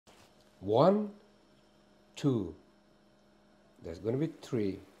1 2 there's going to be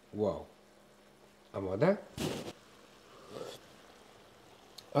 3 wow آماده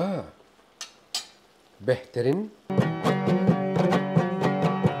بهترین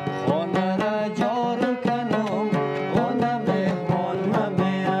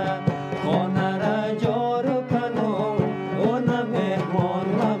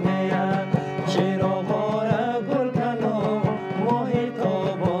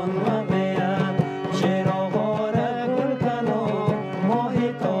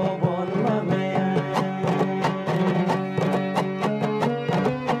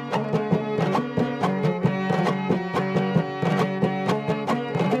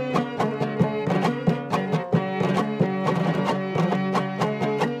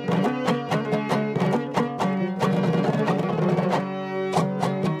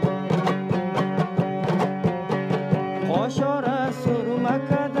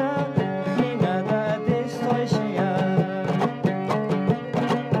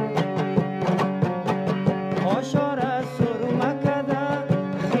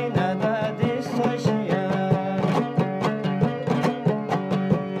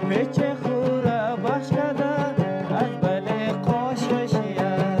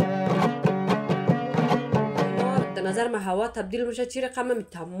هوا تبدیل میشه چی رقم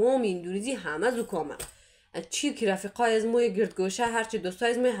تمام اندونزی همه زکامه چی که رفیقای از موی گردگوشه هرچی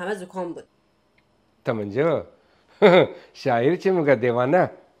دوستای از موی همه زکام بود تمنجا شاعر چه میگه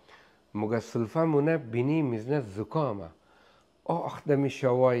دیوانه میگه سلفه مونه بینی میزنه زکامه آخ دمی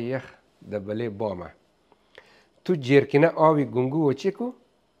شوای یخ دبله بامه تو جرکنه آوی گنگو و چیکو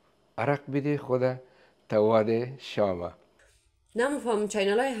عرق بده خدا تواد شامه نمیفهم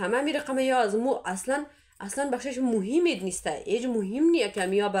چینل های همه می رقمه یا از مو اصلا بخشش مهمید نیسته ایج مهم نیه که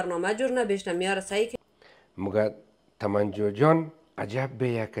میا برنامه جور نبشته میا رسایی که مگه تمنجو جان عجب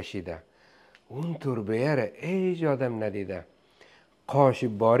بیه کشیده اون طور بیه را ایج آدم ندیده قاش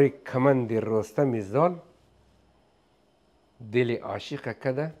باریک کمند رسته میزال دل عاشق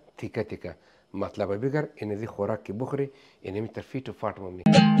کده تیکه تیکه مطلب بگر اینزی خوراک که بخوری اینمی تفیت و فاٹ ممنی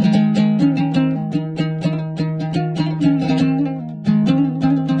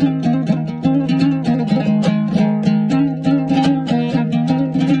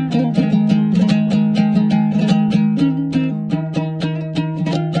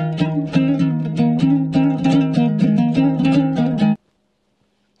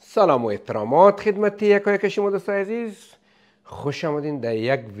سلام و احترامات خدمت یکایک شما دوستای عزیز خوش آمدین در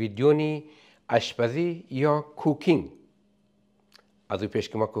یک ویدیونی آشپزی یا کوکینگ از او پیش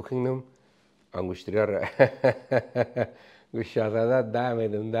که ما کوکینگ نم انگشتری ها را گوش شازده ده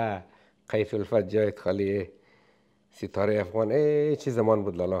میدم ده قیس الفت جایت خالی ستاره افغان چی زمان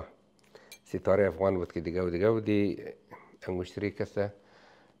بود لالا ستاره افغان بود که دیگه بودی انگشتری کسته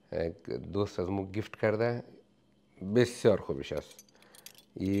دوست از مو گیفت کرده بسیار خوبش است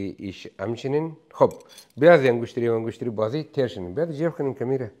ایش همچنین خب بیا از انگشتری بازی تیر شدیم بیا جیب کنیم که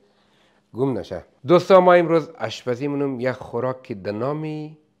میره گم نشه دوستا ما امروز آشپزی منم یک خوراک که در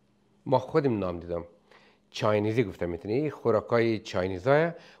نامی ما خودم نام دیدم چاینیزی گفته میتونی این خوراکای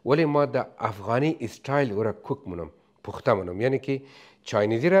چاینیزایه ولی ما در افغانی استایل او را کوک منم پخته منم یعنی که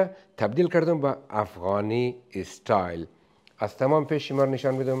چاینیزی را تبدیل کردم به افغانی استایل از تمام پیش شما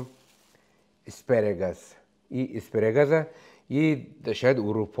نشان بدم اسپارگس این اسپارگس یه شاید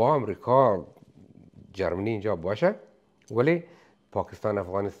اروپا امریکا جرمنی اینجا باشه ولی پاکستان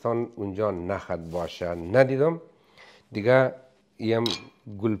افغانستان اونجا نخد باشه ندیدم دیگه یم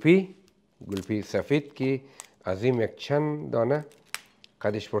گلپی سفید که از این یک چند دانه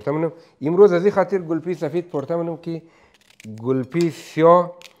قدش پرته منم امروز از این خاطر گلپی سفید پرته منم که گلپی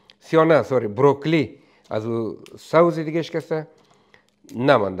سیاه نه سوری بروکلی از او سوز دیگه شکسته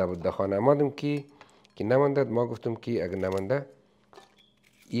نمانده بود در خانه مادم که نمانده ما گفتم که اگر نمانده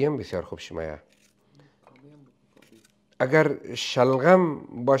ایم بسیار خوب شمایه اگر شلغم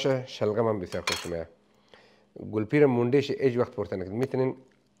باشه شلغم هم بسیار خوب شمایه گلپی را موندهش ایج وقت پرته نکنید میتونین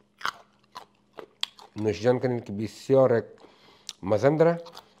نوشجان کنین که بسیار مزم داره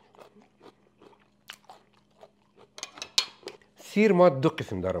سیر ما دو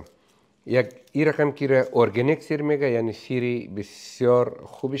قسم دارم یک این رقم که ارگانیک سیر میگه یعنی سیری بسیار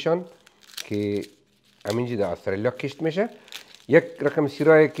خوبشان که همینجی در استرالیا کشت میشه یک رقم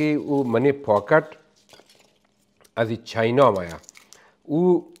سیرایی که او منی پاکت از چاینا مایا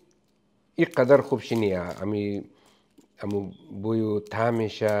او این قدر خوبش نیه امو بویو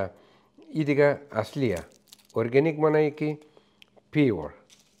طعمشه این دیگه اصلیه ارگانیک مانایی که پیور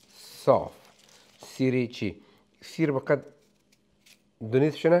صاف سیری چی سیر بقید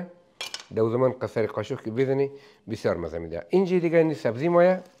دونیز شنه دو زمان قصر قاشق که بزنی بسیار مزه میده اینجی دیگه این سبزی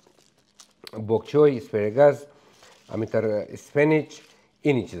مایا بوکچوی اسپرگاس امیتر اسپینچ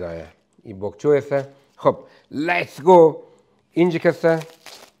اینی چیزایه این بوکچوی است. خب لیتس گو اینجا کسته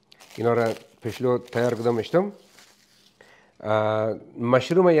اینا را پشلو تیار کدام اشتم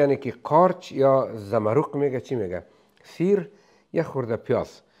مشروم یعنی که قارچ یا زمرق میگه چی میگه سیر یا خورده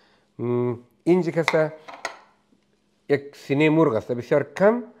پیاز اینجا کسته یک سینه مرغ است بسیار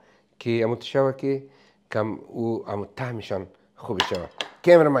کم که امو تشوه که کم او امو طعمشان خوب شوه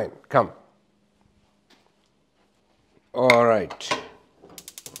کامرمین کم alright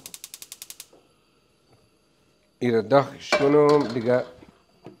ایره داخش کنم دیگه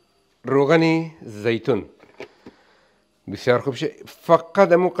روغن زیتون بسیار خوب شه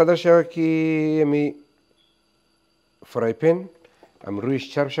فقط امو قدر شوه که امی فرای پین ام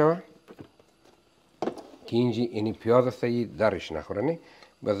رویش چرب شوه که اینجی اینی پیاز است درش نخوره نه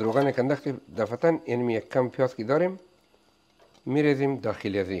باز روغن کندختی دفتن اینمی یک کم پیاز که داریم میریزیم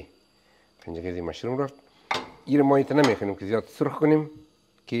داخلی ازی پنجگیزی مشروم رفت این ما ایت نمیخونیم که زیاد سرخ کنیم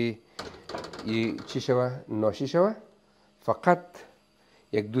که ای چی شوه ناشی شوه فقط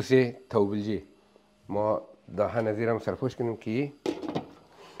یک دوسه توبلجی ما دهن ازیرم سرپوش کنیم که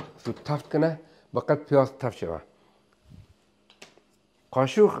زود تفت کنه فقط پیاز تفت شوه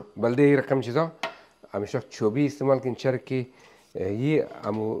قاشوق بلده ای رقم چیزا همیشه چوبی استعمال کن چرا که یه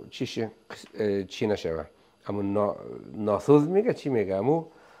امو چی نشوه امو ناسوز میگه چی میگه امو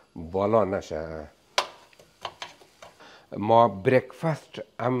بالا نشه ما بریکفاست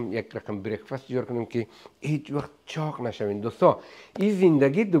هم یک رقم بریکفاست جور کنیم که هیچ وقت چاق نشوین دوستا این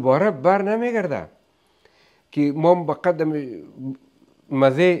زندگی دوباره بر نمیگرده که ما بقدر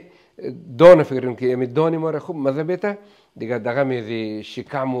مزه دان فکریم که امی دانی ما را خوب مزه بیته دیگه دقیقه میزی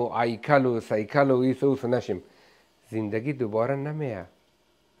شکم و ایکل و سایکل و ایسوس نشیم زندگی دوباره نمیه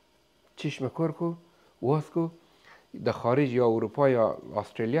چشم کار کو واس کو در خارج یا اروپا یا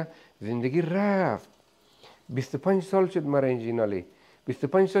استرالیا زندگی رفت 25 سال شد مرا اینجینالی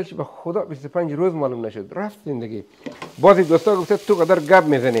 25 سال شد به خدا 25 روز معلوم نشد رفت زندگی بعضی دوستا گفته تو قدر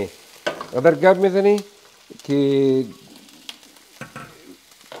گپ میزنی که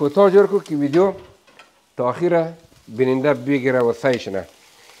کوتاه جور کو که ویدیو تا آخر بیننده بگیره و سایشنه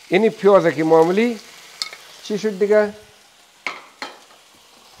اینی پیازه که معمولی چی شد دیگه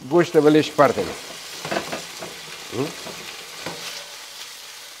گوشت بلیش پرتنی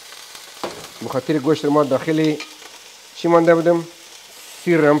بخاطر گوشت ما داخلی چی مانده بودم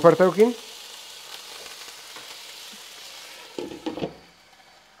سیر رم پرتاو کن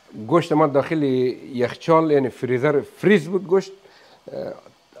گوشت ما داخلی یخچال یعنی فریزر فریز بود گوشت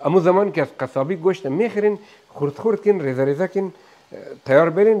امو زمان که از قصابی گوشت میخرین خورد کن ریزه کن تیار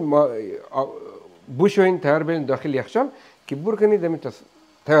برین ما بوشوین تیار برین داخل یخچال که بور کنید دمی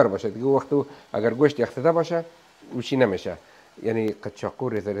تیار باشه دیگه وقتو اگر گوشت یخزده باشه اوچی نمیشه یعنی قچاقو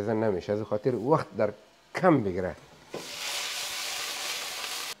ریزه نمیشه از خاطر وقت در کم بگیره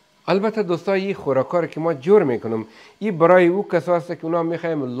البته دوستا این خوراکار که ما جور میکنم این برای او کسا هست که اونا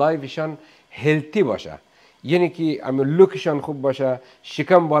میخوایم لایفشان هلتی باشه یعنی که اما لوکشان خوب باشه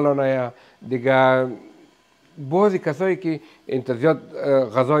شکم بالا نیا دیگه بعضی کسایی که انت زیاد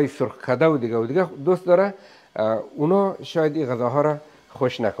غذای سرخ کده و دیگه دوست داره اونا شاید این غذاها را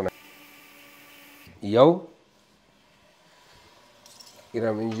خوش نکنه یو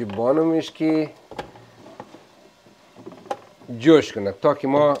ایرم اینجا بانومش که جوش کنه تا که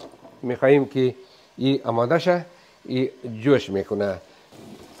ما میخواییم که این آماده شه این جوش میکنه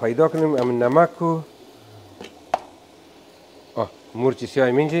پیدا کنیم امن نمک و مرچ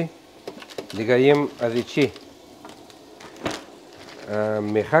سیاه منجی دیگه ایم از چی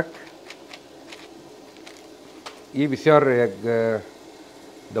میخک این بسیار یک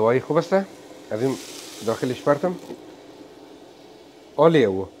دوایی خوب است از این داخلش پرتم عالیه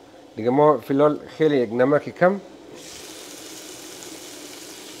او دیگه ما فیلال خیلی یک نمک کم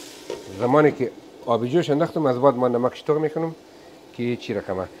زمانی که آبی جوش انداختم از بعد ما نمک شتوق میکنم که چی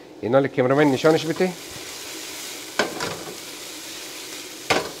رقمه اینا کامرمن نشانش بده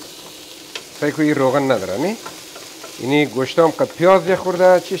سعی کوئی روغن نداره نه اینی گوشتام قد پیاز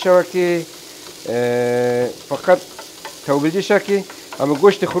خورده چی شوه که فقط توبلجی شه که اما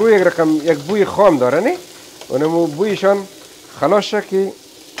گوشت خرو یک رقم یک بوی خام داره نه اونمو بویشان خلاص شه که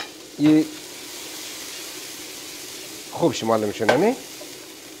یه خوب شمال میشونه نه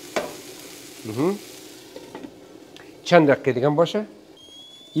چند دقیقه دیگه باشه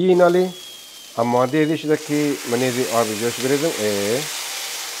این نالی آماده ایده شده که من ایزی آبی جوش بریزم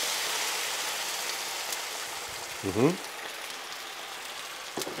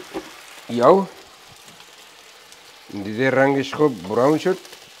یاو دیده رنگش خوب براون شد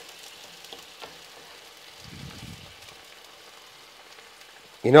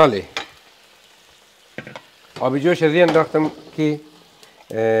اینالی آب جوش از این انداختم که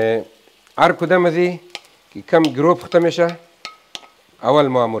هر کدام از این که کم گرو پخته میشه اول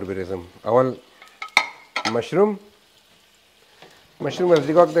معمور بریزم. اول مشروم از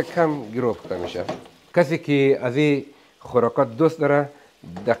دیگه ده کم گرو پخته میشه. کسی که از این خوراکات دوست داره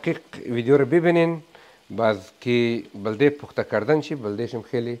دقیق ویدیو رو ببینین، باز که بلده پخته کردن چی بلدهشم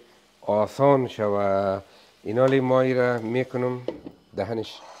خیلی آسان شوه. اینالی ما را میکنم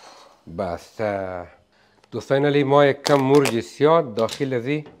دهنش بسته. دوستان اینالی ما یک کم مرج سیاه داخل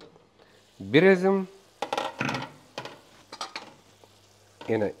ازی بریزم.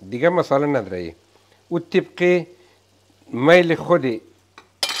 اینه دیگه مساله نداره. او طبق میل خود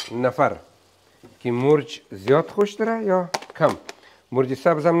نفر که مرج زیاد خوش داره یا کم. مرج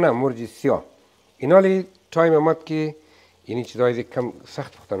سبز هم نه، مرج سیاه. اینالی تایم آمد که اینی چیزایی کم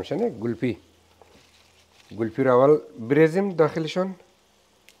سخت پخته میشه. نه گلپی رو اول بریزیم داخلشان.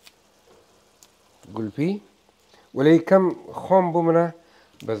 گلپی ولی کم خام بمونه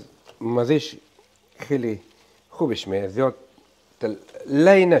بس مزهش خیلی خوبش میاد، زیاد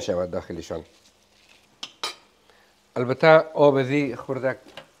لی نشود داخلشان. البته آب ازی خورده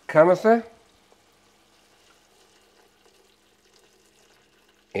کم است.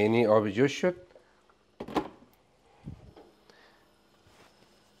 اینی آب جوش شد.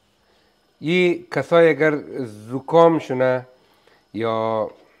 یه کسای اگر زکام شونه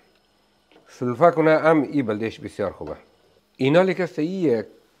یا سلفه کنه هم ای بلدهش بسیار خوبه. اینا لیکسته یه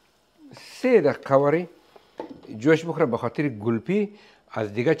 3 دقیقه واری جوش بخوره به خاطر گلپی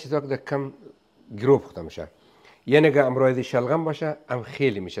از دیگه چیزا که کم گرو پخته میشه. یعنی اگه امروزی شلغم باشه هم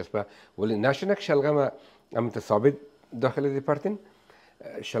خیلی میچسبه، ولی نشونه که شلغم هم ثابت داخل دی پارتین.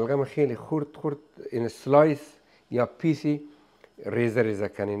 شلغم خیلی خورد این سلایس یا پیسی ریزه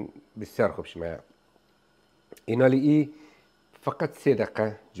کنین بسیار خوب شمه. اینالی ای فقط 3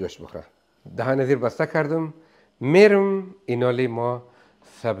 دقیقه جوش بخوره. دهان زیر بسته کردم. میرم اینالی ما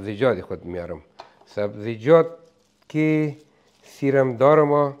سبزیجات خود میارم. سبزیجات که سیرم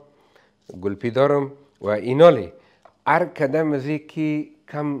دارم و گلپی دارم و اینالی هر کدام از که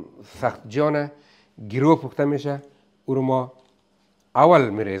کم سخت جانه گرو پخته میشه او رو ما اول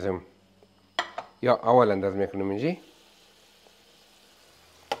میریزم یا اول انداز میکنم اینجی.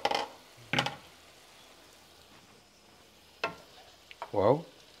 واو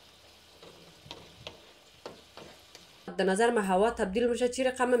در نظر من هوا تبدیل میشه چی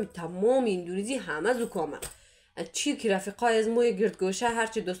رقم تمام اندونزی همه زکامه. چی که رفیقای از موی گردگوشه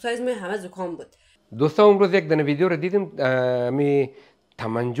هرچی دوستای از موی همه زکام بود. دوستا امروز یک دونه ویدیو رو دیدم می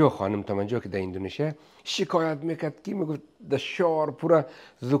تمنجو خانم تمنجو که در اندونزیا شکایت میکرد که میگفت در شهر پورا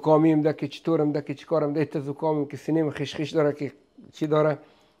زکامیم ده که چطورم ده که چیکارم ده تا زکامیم که سینم خشخش داره که چی داره.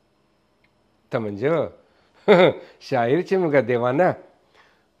 تمنجو شاعر چه میگه دیوانه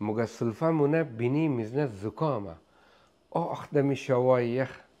میگه سلفه مونه بینی میزنه زکامه آخ دمی شوای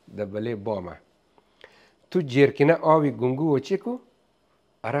یخ دبله بامه تو جرکنه آوی گنگو و چیکو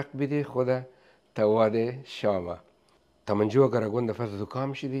عرق بده خدا تواد شامه. تمنجو اگر اگون دفعه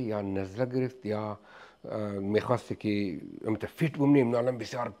زکام شدی یا نزله گرفت یا میخواستی که امتا فیت بمونیم نالم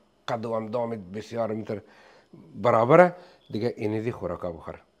بسیار قد و اندامت بسیار امتر برابره دیگه اینیزی خوراکا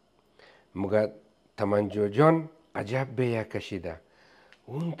بخور. مگه تمنجو جان عجب بیه کشیده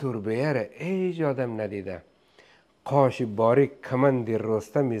اون طور بیه را ایج آدم ندیده. قاش باریک کمند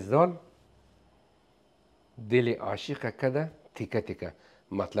رستم زال دل عاشق کده تیکه تیکه.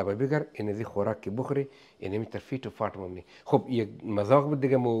 مطلب بگر اینزی خوراک که بخوری اینه میتر فیت و فات مونی. خب یک مذاق بود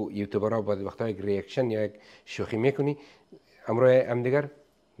دیگه مو یوتیوبرها بعضی وقتا یک ریاکشن یا یک شوخی میکنی امروز هم دیگر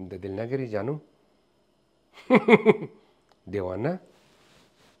دل نگری جانو دیوانه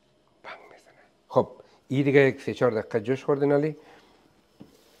بانگ میزنه. خب این دیگه یک 3-4 دقیقه جوش خورده نالی.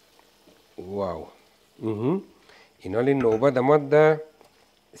 واو اینالی نوبت دماد ده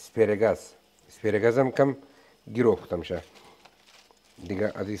اسپیرگاز هم کم گیرو پخته میشه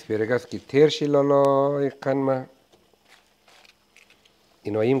دیگه. از اسپیرگاز که تیر شی لالای قنمه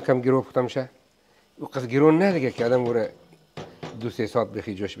ایناییم کم گیرو پخته میشه. او قصد گیرو نه دیگه که آدم گوره 2-3 ساعت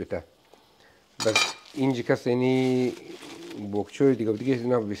بخی جوش بته. بس اینجا کس اینی بوکچوی دیگه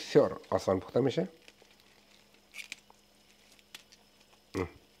اینا بسیار آسان پخته میشه.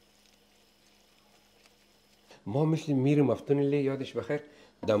 ما مثل میرم افتونی لی یادش بخیر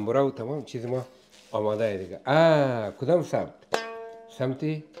دنبوره و تمام چیز ما آماده ای دیگه. کدام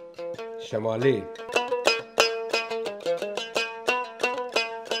سمتی شمالی.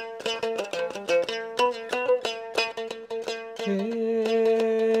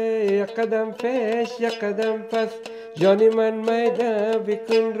 یک قدم پیش یک قدم پس جانی من میده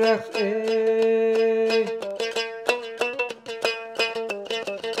بکن رقص.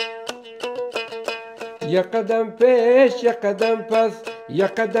 یک قدم پیش یک قدم پس، یک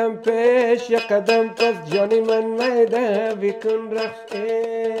قدم پیش یک قدم پس، جانی من میده بکن رقص.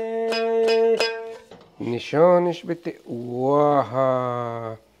 نشانش بده.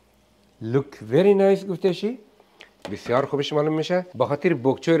 واه look very nice گفته شی، بسیار خوبش معلوم میشه. با خاطر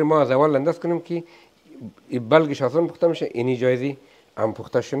بوکچوی رو ما از اول انداز کنیم که بلگش آسان پخته میشه. اینی جایزی هم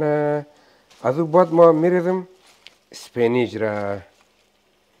پخته شونه. از او بعد ما میریزم سپینیج را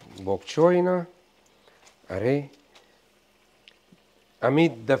بوکچوی اینا. اره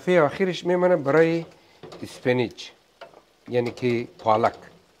امی دفعه آخرش میمانه برای سپینیچ، یعنی که پالک.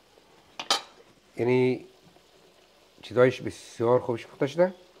 یعنی چیزایش بسیار خوبش پخته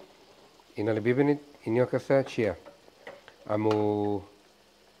شده. اینا رو ببینید. اینیا کسا چیه؟ امو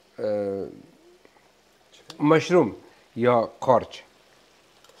مشروم یا قارچ.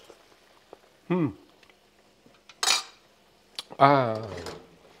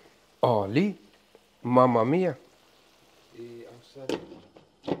 عالی. ماما میا،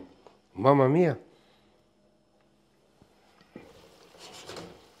 ماما میا.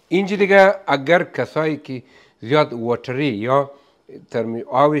 اینجا دیگه اگر کسایی که زیاد واتری یا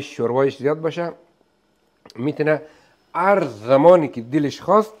آبش شوروایش زیاد باشه، میتونه هر زمانی که دلش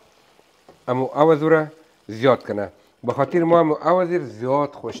خواست امو آوازو را زیاد کنه. به خاطر ما امو آوازی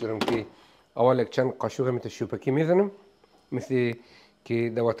زیاد خوش دارم که اول یک چند قاشق میت شوپکی میزنم، مثل که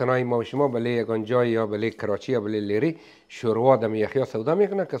در وطنهای ما و شما بله یگان جای یا بله کراچی یا بله لیری شوروا دم یخیا سودا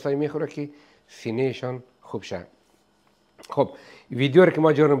میکنه. کسایی میخوره که سینهشان خوب شه. خب ویدیو رو که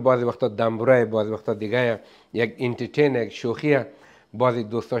ما جورم بعضی وقتا دمبره، بعضی وقتا دیگه یک انترتین، یک شوخیه، بعضی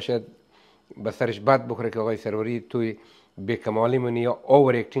دوستا شاید به سرش بد بخوره که آقای سروری توی بیکمالی منی یا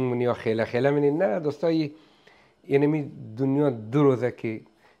اوور اکتینگ منی یا خیله خیله منی. نه دوستایی، یعنی دنیا دو روزه که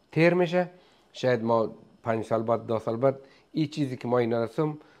تیر میشه. شاید ما 5 سال بعد 10 سال بعد این چیزی که ما اینا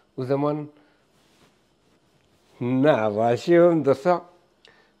رسم او زمان نه باشیم. دوستا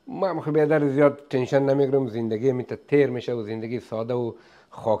ما مخی بیادر زیاد تنشن نمیگرم. زندگی میت تیر میشه و زندگی ساده و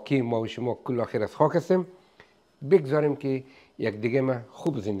خاکی ما و شما کل آخر از خاک هستیم. بگذاریم که یک دیگه ما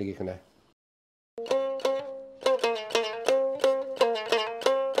خوب زندگی کنه.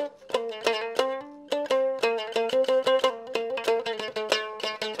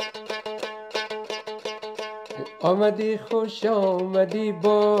 آمدی خوش آمدی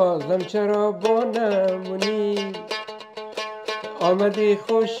بازم چرا با نمونی، آمدی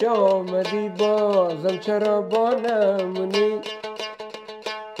خوش آمدی بازم چرا با نمونی،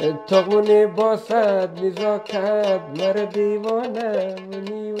 تغمونی با صد نزاکت مر دیوانه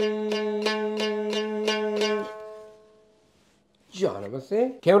مونی. جانم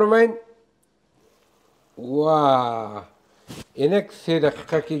بسه کامرامین. واه اینک 3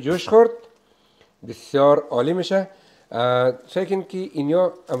 دقیقه که جوش خورد بسیار عالی میشه. سعی کن که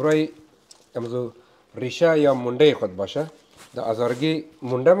اینیا امرای امزو ریشه یا منده خود باشه. در ازارگی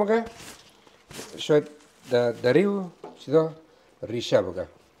منده مگه شاید دریو چیزا ریشه بگه.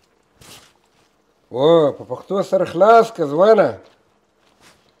 و پختو سر خلاص که زوانه.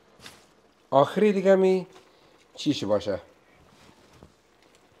 آخری دیگه می چیش باشه،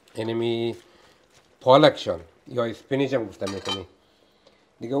 یعنی می پالکشان یا اسپینیچ هم گفتم میکنی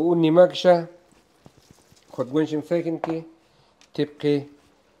دیگه. اون نیمکشه خودگونشیم سعی کن که طبق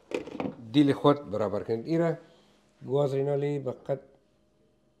دیل خود برابر کنید. ایره گواز رینالی بقید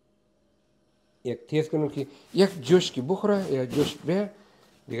یک تیز کنم که یک جوش که بخوره یا جوش به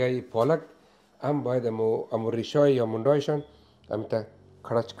دیگه. پالک هم باید امو ریشای یا مندایشان هم تا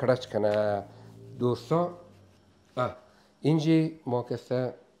کرچ کرچ کنه. دوستا اینجی ما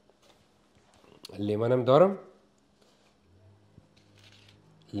کسته لیمن هم دارم.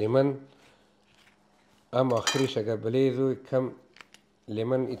 لیمن هم آخریش اگر بلیزو کم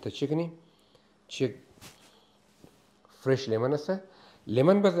لیمن ایتا چی کنی، چی فرش لیمن است.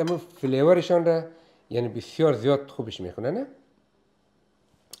 لیمن بس امو فلیورشان را یعنی بسیار زیاد خوبش میکنه. نه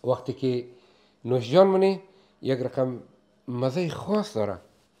وقتی که نوشجان منی یک رقم مزه خاص داره،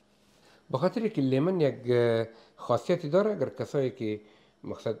 بخاطر که لیمن یک خاصیتی داره. اگر کسایی که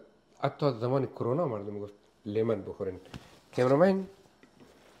مقصد حتی زمان کرونا مردم گفت لیمن بخورین. کامرامین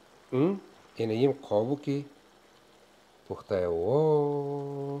اینه یم قابو که پخته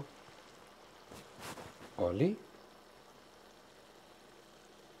و عالی.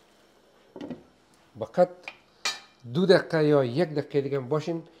 فقط 2 دقیقه یا 1 دقیقه دیگه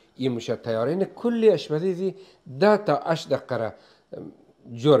باشین این میشه تیار. این کلی آشپزی 10 تا 8 دقیقه را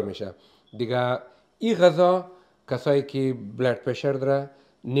جور میشه دیگه. این غذا کسایی که بلد پرشر داره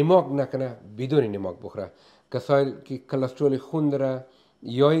نمک نکنه، بدون نمک بخوره. کسایی که کلسترول خون داره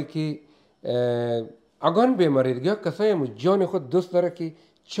یا که اگان بیماری دیگه، کسایی هم جان خود دوست داره که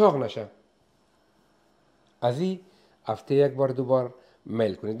چاق نشه. از این هفته یک بار دو بار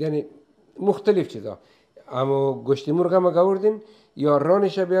میل کنید، یعنی مختلف چیزا. اما گوشت مرغ هم آوردین یا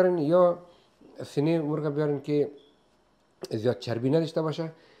رانش بیارین یا سینه مرغ بیارین که زیاد چربی نداشته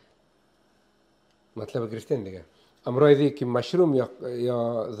باشه، مطلب گرفتین دیگه. امروزی که مشروم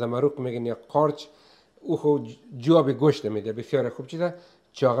یا زمروق میگن یا قارچ، او خود جواب گوشت میده، بسیار خوب چیزه،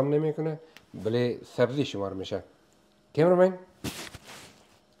 چاقم نمیکنه، بله سبزی شمار میشه. کامرمن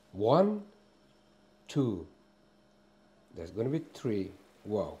 1 2 that's going to be 3.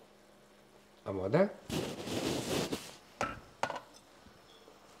 واو آماده؟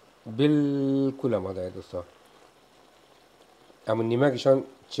 بالکل آماده دوستا. اما نیمکشان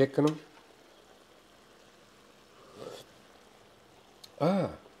چک کنم.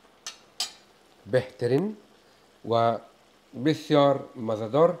 بهترین و بسیار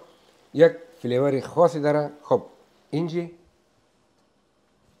مزه‌دار، یک فلیور خاصی داره. خب اینجی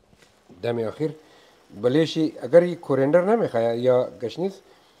دم آخر بلیشی اگر یک کورندر نمیخواد یا گشنیز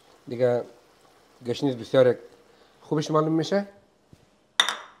دیگه، گشنیز بسیار خوبش معلوم میشه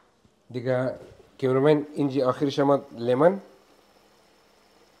دیگه. کامرمن اینجی آخرش هم لیمون،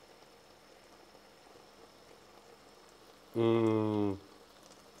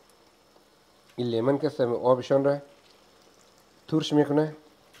 این لیمون که سم آبشان را ترش میکنه.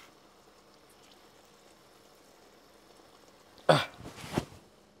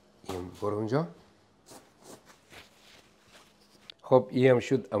 این برو اونجا. خب این هم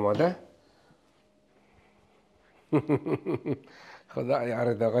شد آماده. خدا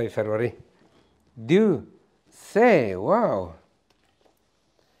یارد آقای سروری. 2 3 واو،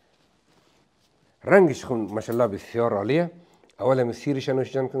 رنگش خون ماشاءالله بسیار عالیه. اول هم سیرش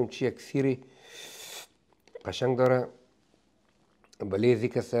نوشیدن کنم، چی یک سیری قشنگ داره. بلیزی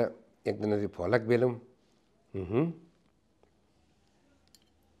کسه یک دنازی پالک بیلم.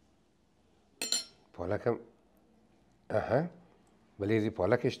 پالک هم بلیزی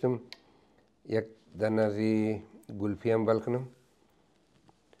پالک اشتم. یک دنازی گلپی هم بل کنم،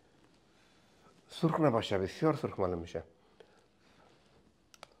 سرخ نباشه، بسیار سرخ معلوم میشه.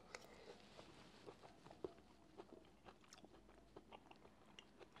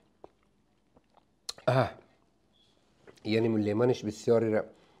 یعنی من لیمونش بسیاری را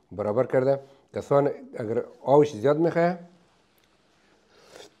برابر کرده. کسان اگر آبش زیاد میخواه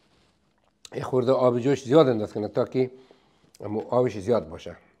یه خورده آب جوش زیاد انداز کنه تا که آبش زیاد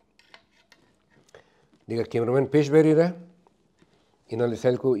باشه دیگه. کامرمن پیش بریره. اینا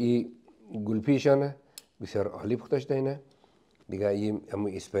لسل کو ای گلپیشانه بسیار عالی پختش دینه دیگه. این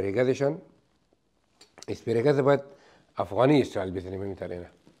اسپریگزشان، اسپریگز باید افغانی استایل بزنیم میترینه.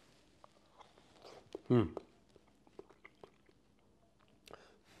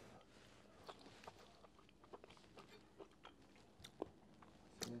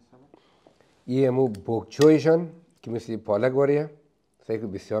 یه امو بوکچویشان که مثل پالک واریه، سعی که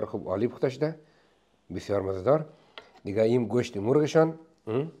بسیار خوب عالی پخته شده، بسیار مزه‌دار دیگه. این گوشت مرغشان،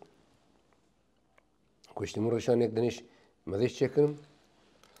 گوشت مرغشان یک دنش مزهش چک کنم،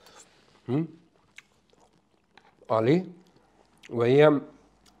 عالی. و این هم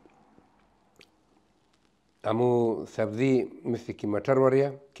امو سبزی مثل که مٹر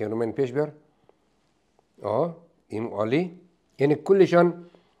واریه که من پیش بیار. این عالی، یعنی کلشان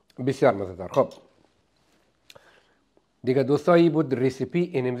بسیار مزه‌دار. خب دیگه دوستایی بود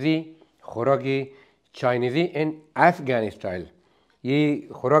ریسیپی انمزی خوراک چاینیزی این افغان استایل.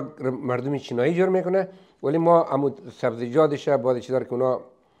 یه خوراک مردم چینایی جور میکنه ولی ما امو سبزیجاتش بعضی چیزا که اونا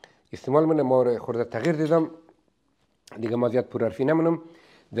استعمال منه ما خورده تغییر دیدم دیگه. ما زیاد پرحرفی نمونم.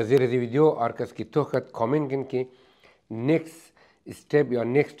 در زیر ویدیو هر کس که تو خود کامنت کن که نیکست استپ یا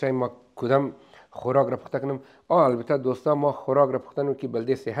نیکست تایم ما کدام خوراک را پخته کنم. البته دوستا ما خوراک را پخته کنیم که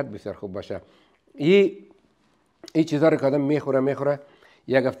بلده صحت بسیار خوب باشه. این چیزا رو که آدم میخوره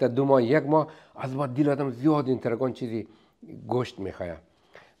یک هفته 2 ماه 1 ماه از بعد دل آدم زیاد این ترگان چیزی گوشت میخواه.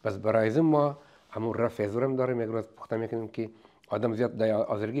 بس برای از ما همون رفیزورم داریم یک روز پخته میکنیم که آدم زیاد در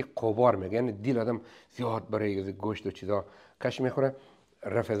آزرگی قوار میگه، یعنی دل آدم زیاد برای گوشت و چیزا کش میخوره.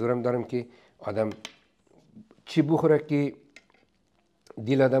 رفیزورم داریم که آدم چی بخوره که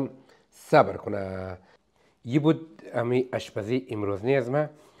دل آدم صبر کنه. یه بود امی آشپزی امروزنی از ما.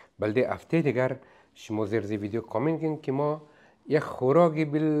 بلده هفته دیگر شما زیر ویدیو کامنت کن که ما یک خوراکی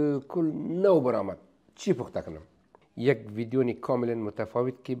بالکل نو برآمد چی پخته کنم. یک ویدیو کاملا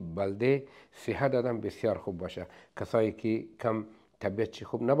متفاوت که بلده صحت آدم بسیار خوب باشه. کسایی که کم طبیعت چی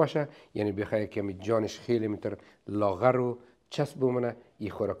خوب نباشه، یعنی بخواه که جانش خیلی میتر لاغر و چسب بمونه، این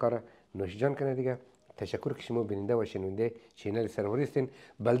خوراکا را نوشیجان کنه دیگه. تشکر که شما بیننده و شنونده چینل سروری هستین.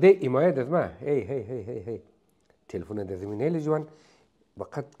 بلده حمایت از ما. تلفن در زمین جوان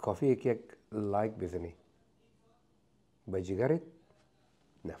فقط کافیه که یک لایک بزنی. به جگرت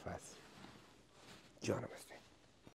نفس. جانم است.